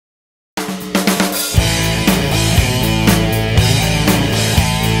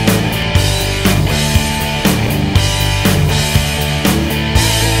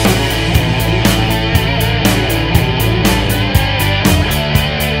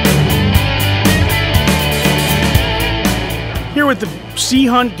with the Sea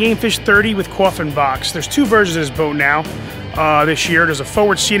Hunt Gamefish 30 with Coffin box. There's two versions of this boat now this year. There's a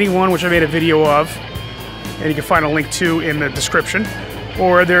forward seating one, which I made a video of, and you can find a link to in the description.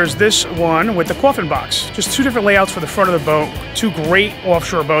 Or there's this one with the Coffin box. Just two different layouts for the front of the boat. Two great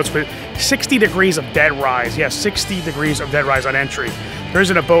offshore boats with 60 degrees of dead rise. Yes, 60 degrees of dead rise on entry. There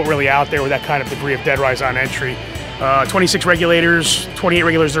isn't a boat really out there with that kind of degree of dead rise on entry. 26 regulators, 28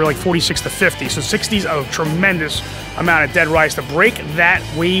 regulators, they're like 46 to 50. So 60 is a tremendous amount of dead rise. To break that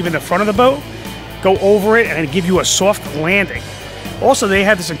wave in the front of the boat, go over it, and give you a soft landing. Also, they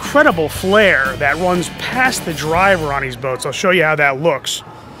have this incredible flare that runs past the driver on these boats. I'll show you how that looks.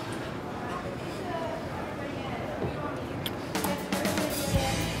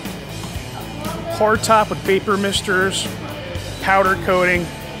 Hardtop with vapor misters, powder coating,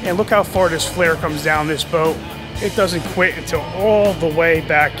 and look how far this flare comes down this boat. It doesn't quit until all the way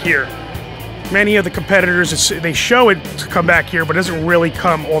back here. Many of the competitors, they show it to come back here, but it doesn't really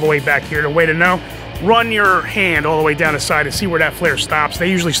come all the way back here. The way to know, run your hand all the way down the side and see where that flare stops. They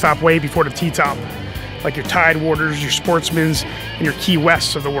usually stop way before the T-top, like your Tidewaters, your Sportsmans, and your Key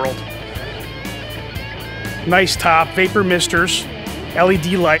Wests of the world. Nice top, vapor misters,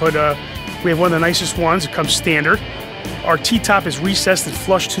 LED light, but we have one of the nicest ones. It comes standard. Our T-top is recessed and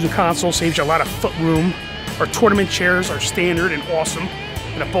flush to the console, saves you a lot of foot room. Our tournament chairs are standard and awesome,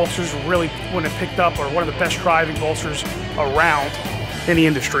 and the bolsters really, when it picked up, are one of the best driving bolsters around in the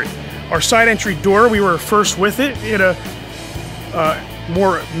industry. Our side entry door, we were first with it in a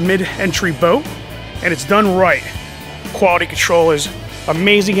more mid-entry boat, and it's done right. Quality control is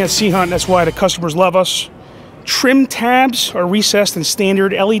amazing at Sea Hunt. That's why the customers love us. Trim tabs are recessed and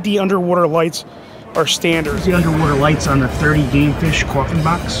standard. LED underwater lights are standard. The underwater lights on the 30 Gamefish Coffin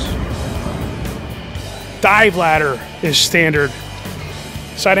box. Dive ladder is standard.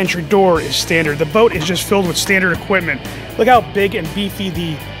 Side entry door is standard. The boat is just filled with standard equipment. Look how big and beefy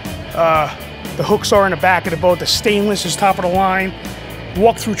the hooks are in the back of the boat. The stainless is top of the line.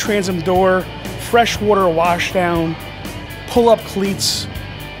 Walk-through transom door, freshwater washdown, pull-up cleats,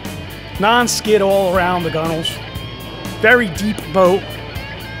 non-skid all around the gunnels. Very deep boat,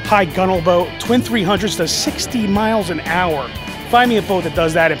 high gunnel boat. Twin 300s does 60 miles an hour. Find me a boat that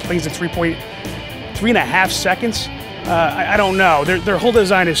does that and planes at 3.5 seconds. I don't know. Their whole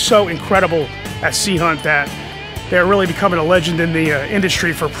design is so incredible at Sea Hunt that they're really becoming a legend in the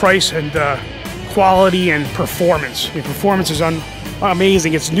industry for price and quality and performance. The performance is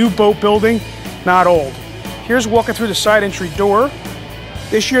amazing. It's new boat building, not old. Here's walking through the side entry door.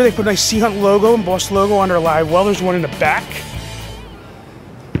 This year they put a nice Sea Hunt logo, embossed logo on their live well. There's one in the back.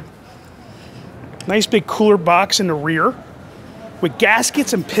 Nice big cooler box in the rear with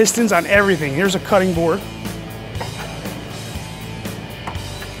gaskets and pistons on everything. Here's a cutting board.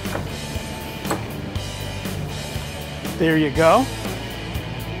 There you go.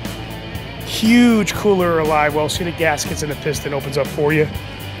 Huge cooler alive well. See the gaskets and the piston opens up for you.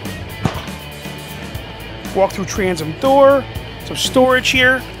 Walk through transom door. Some storage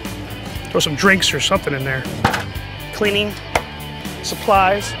here. Throw some drinks or something in there. Cleaning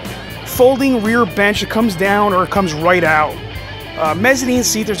supplies. Folding rear bench. It comes down or it comes right out. Mezzanine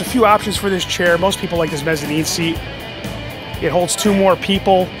seat. There's a few options for this chair. Most people like this mezzanine seat. It holds 2 more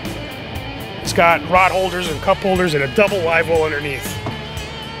people. It's got rod holders and cup holders and a double live well underneath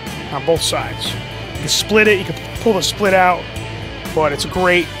on both sides. You can split it, you can pull the split out, but it's a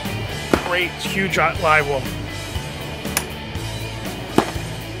great, huge live well.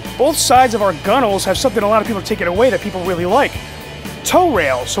 Both sides of our gunnels have something a lot of people are taking away that people really like. Tow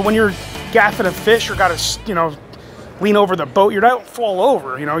rails. So when you're gaffing a fish or got to, lean over the boat, you don't fall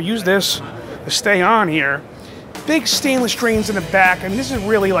over. Use this to stay on here. Big stainless drains in the back. I mean, this is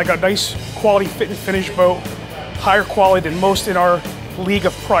really like a nice quality fit and finish boat. Higher quality than most in our league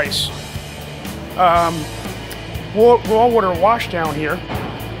of price. Raw water wash down here.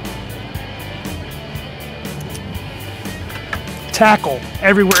 Tackle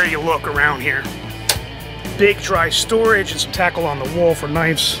everywhere you look around here. Big dry storage and some tackle on the wall for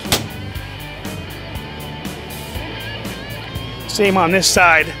knives. Same on this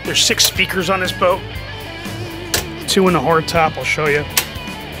side. There's 6 speakers on this boat. 2 in the hardtop, I'll show you.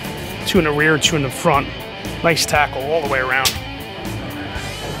 2 in the rear, 2 in the front. Nice tackle all the way around.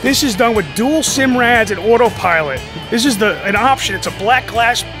 This is done with dual SIMRADs and autopilot. This is an option. It's a black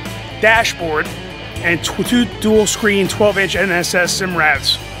glass dashboard and 2 dual screen 12-inch NSS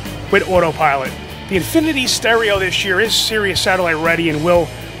SIMRADs with autopilot. The Infinity stereo this year is Sirius satellite ready and will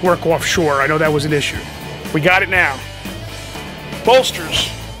work offshore. I know that was an issue. We got it now. Bolsters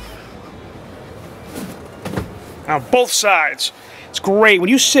on both sides. It's great. When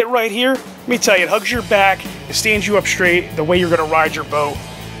you sit right here, let me tell you, it hugs your back, it stands you up straight the way you're gonna ride your boat.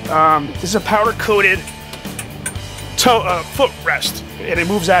 This is a powder-coated footrest, and it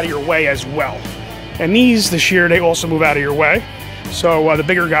moves out of your way as well. And these, this year, they also move out of your way. So the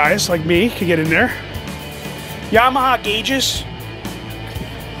bigger guys like me can get in there. Yamaha gauges.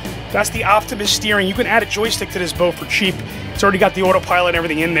 That's the Optimus steering. You can add a joystick to this boat for cheap. It's already got the autopilot and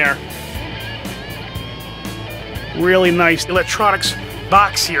everything in there. Really nice electronics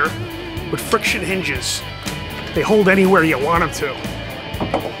box here with friction hinges. They hold anywhere you want them to.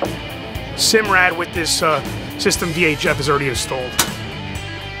 Simrad with this system VHF is already installed.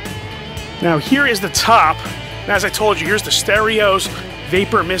 Now here is the top. And as I told you, here's the stereos,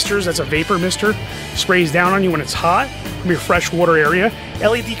 vapor misters. That's a vapor mister. Sprays down on you when it's hot from your freshwater area.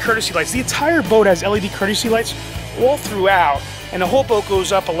 LED courtesy lights. The entire boat has LED courtesy lights all throughout. And the whole boat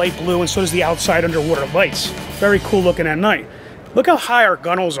goes up a light blue, and so does the outside underwater lights. Very cool looking at night. Look how high our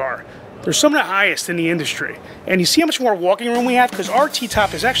gunnels are. They're some of the highest in the industry. And you see how much more walking room we have? Because our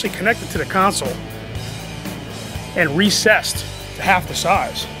T-top is actually connected to the console and recessed to half the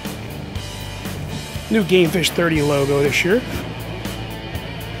size. New Gamefish 30 logo this year.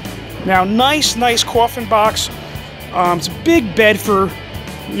 Now, nice coffin box. It's a big bed for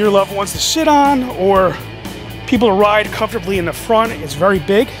your loved ones to sit on, or people to ride comfortably in the front. It's very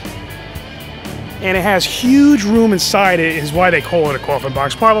big. And it has huge room inside it, is why they call it a coffin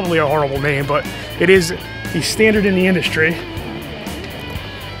box. Probably a horrible name, but it is the standard in the industry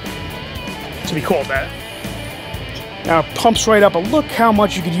to be called that. Now it pumps right up, but look how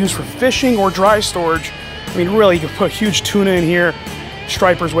much you could use for fishing or dry storage. I mean, really, you could put huge tuna in here,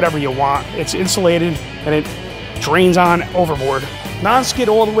 stripers, whatever you want. It's insulated and it drains on overboard. Non-skid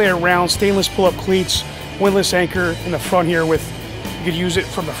all the way around, stainless pull-up cleats, windlass anchor in the front here with, you could use it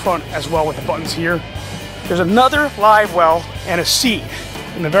from the front as well with the buttons here. There's another live well and a seat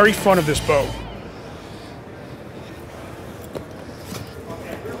in the very front of this boat.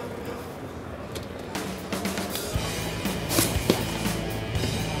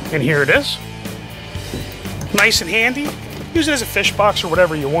 And here it is. Nice and handy. Use it as a fish box or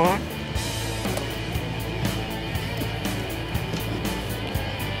whatever you want.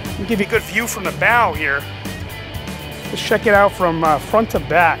 I'll give you a good view from the bow here. Let's check it out from front to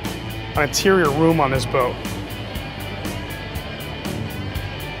back on interior room on this boat.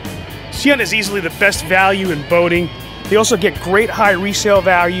 Sienna is easily the best value in boating. They also get great high resale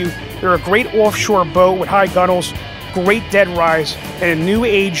value. They're a great offshore boat with high gunnels, great dead rise, and a new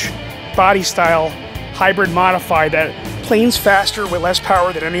age body style hybrid modified that planes faster with less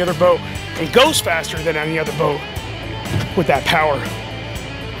power than any other boat and goes faster than any other boat with that power.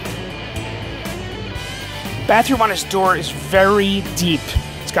 Bathroom on this door is very deep.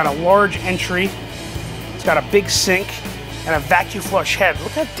 It's got a large entry, it's got a big sink, and a vacuum flush head.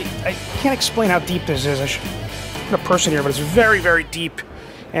 Look how deep. I can't explain how deep this is. I should put a person here, but it's very, very deep.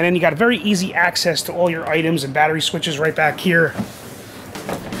 And then you got very easy access to all your items and battery switches right back here.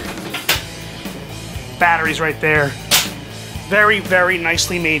 Batteries right there. Very, very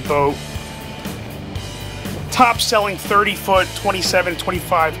nicely made boat. Top selling 30-foot, 27,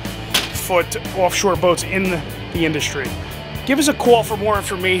 25-foot offshore boats in the industry. Give us a call for more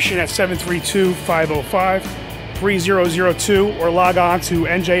information at 732-505-3002 or log on to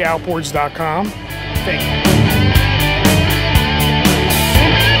njoutboards.com. Thank you.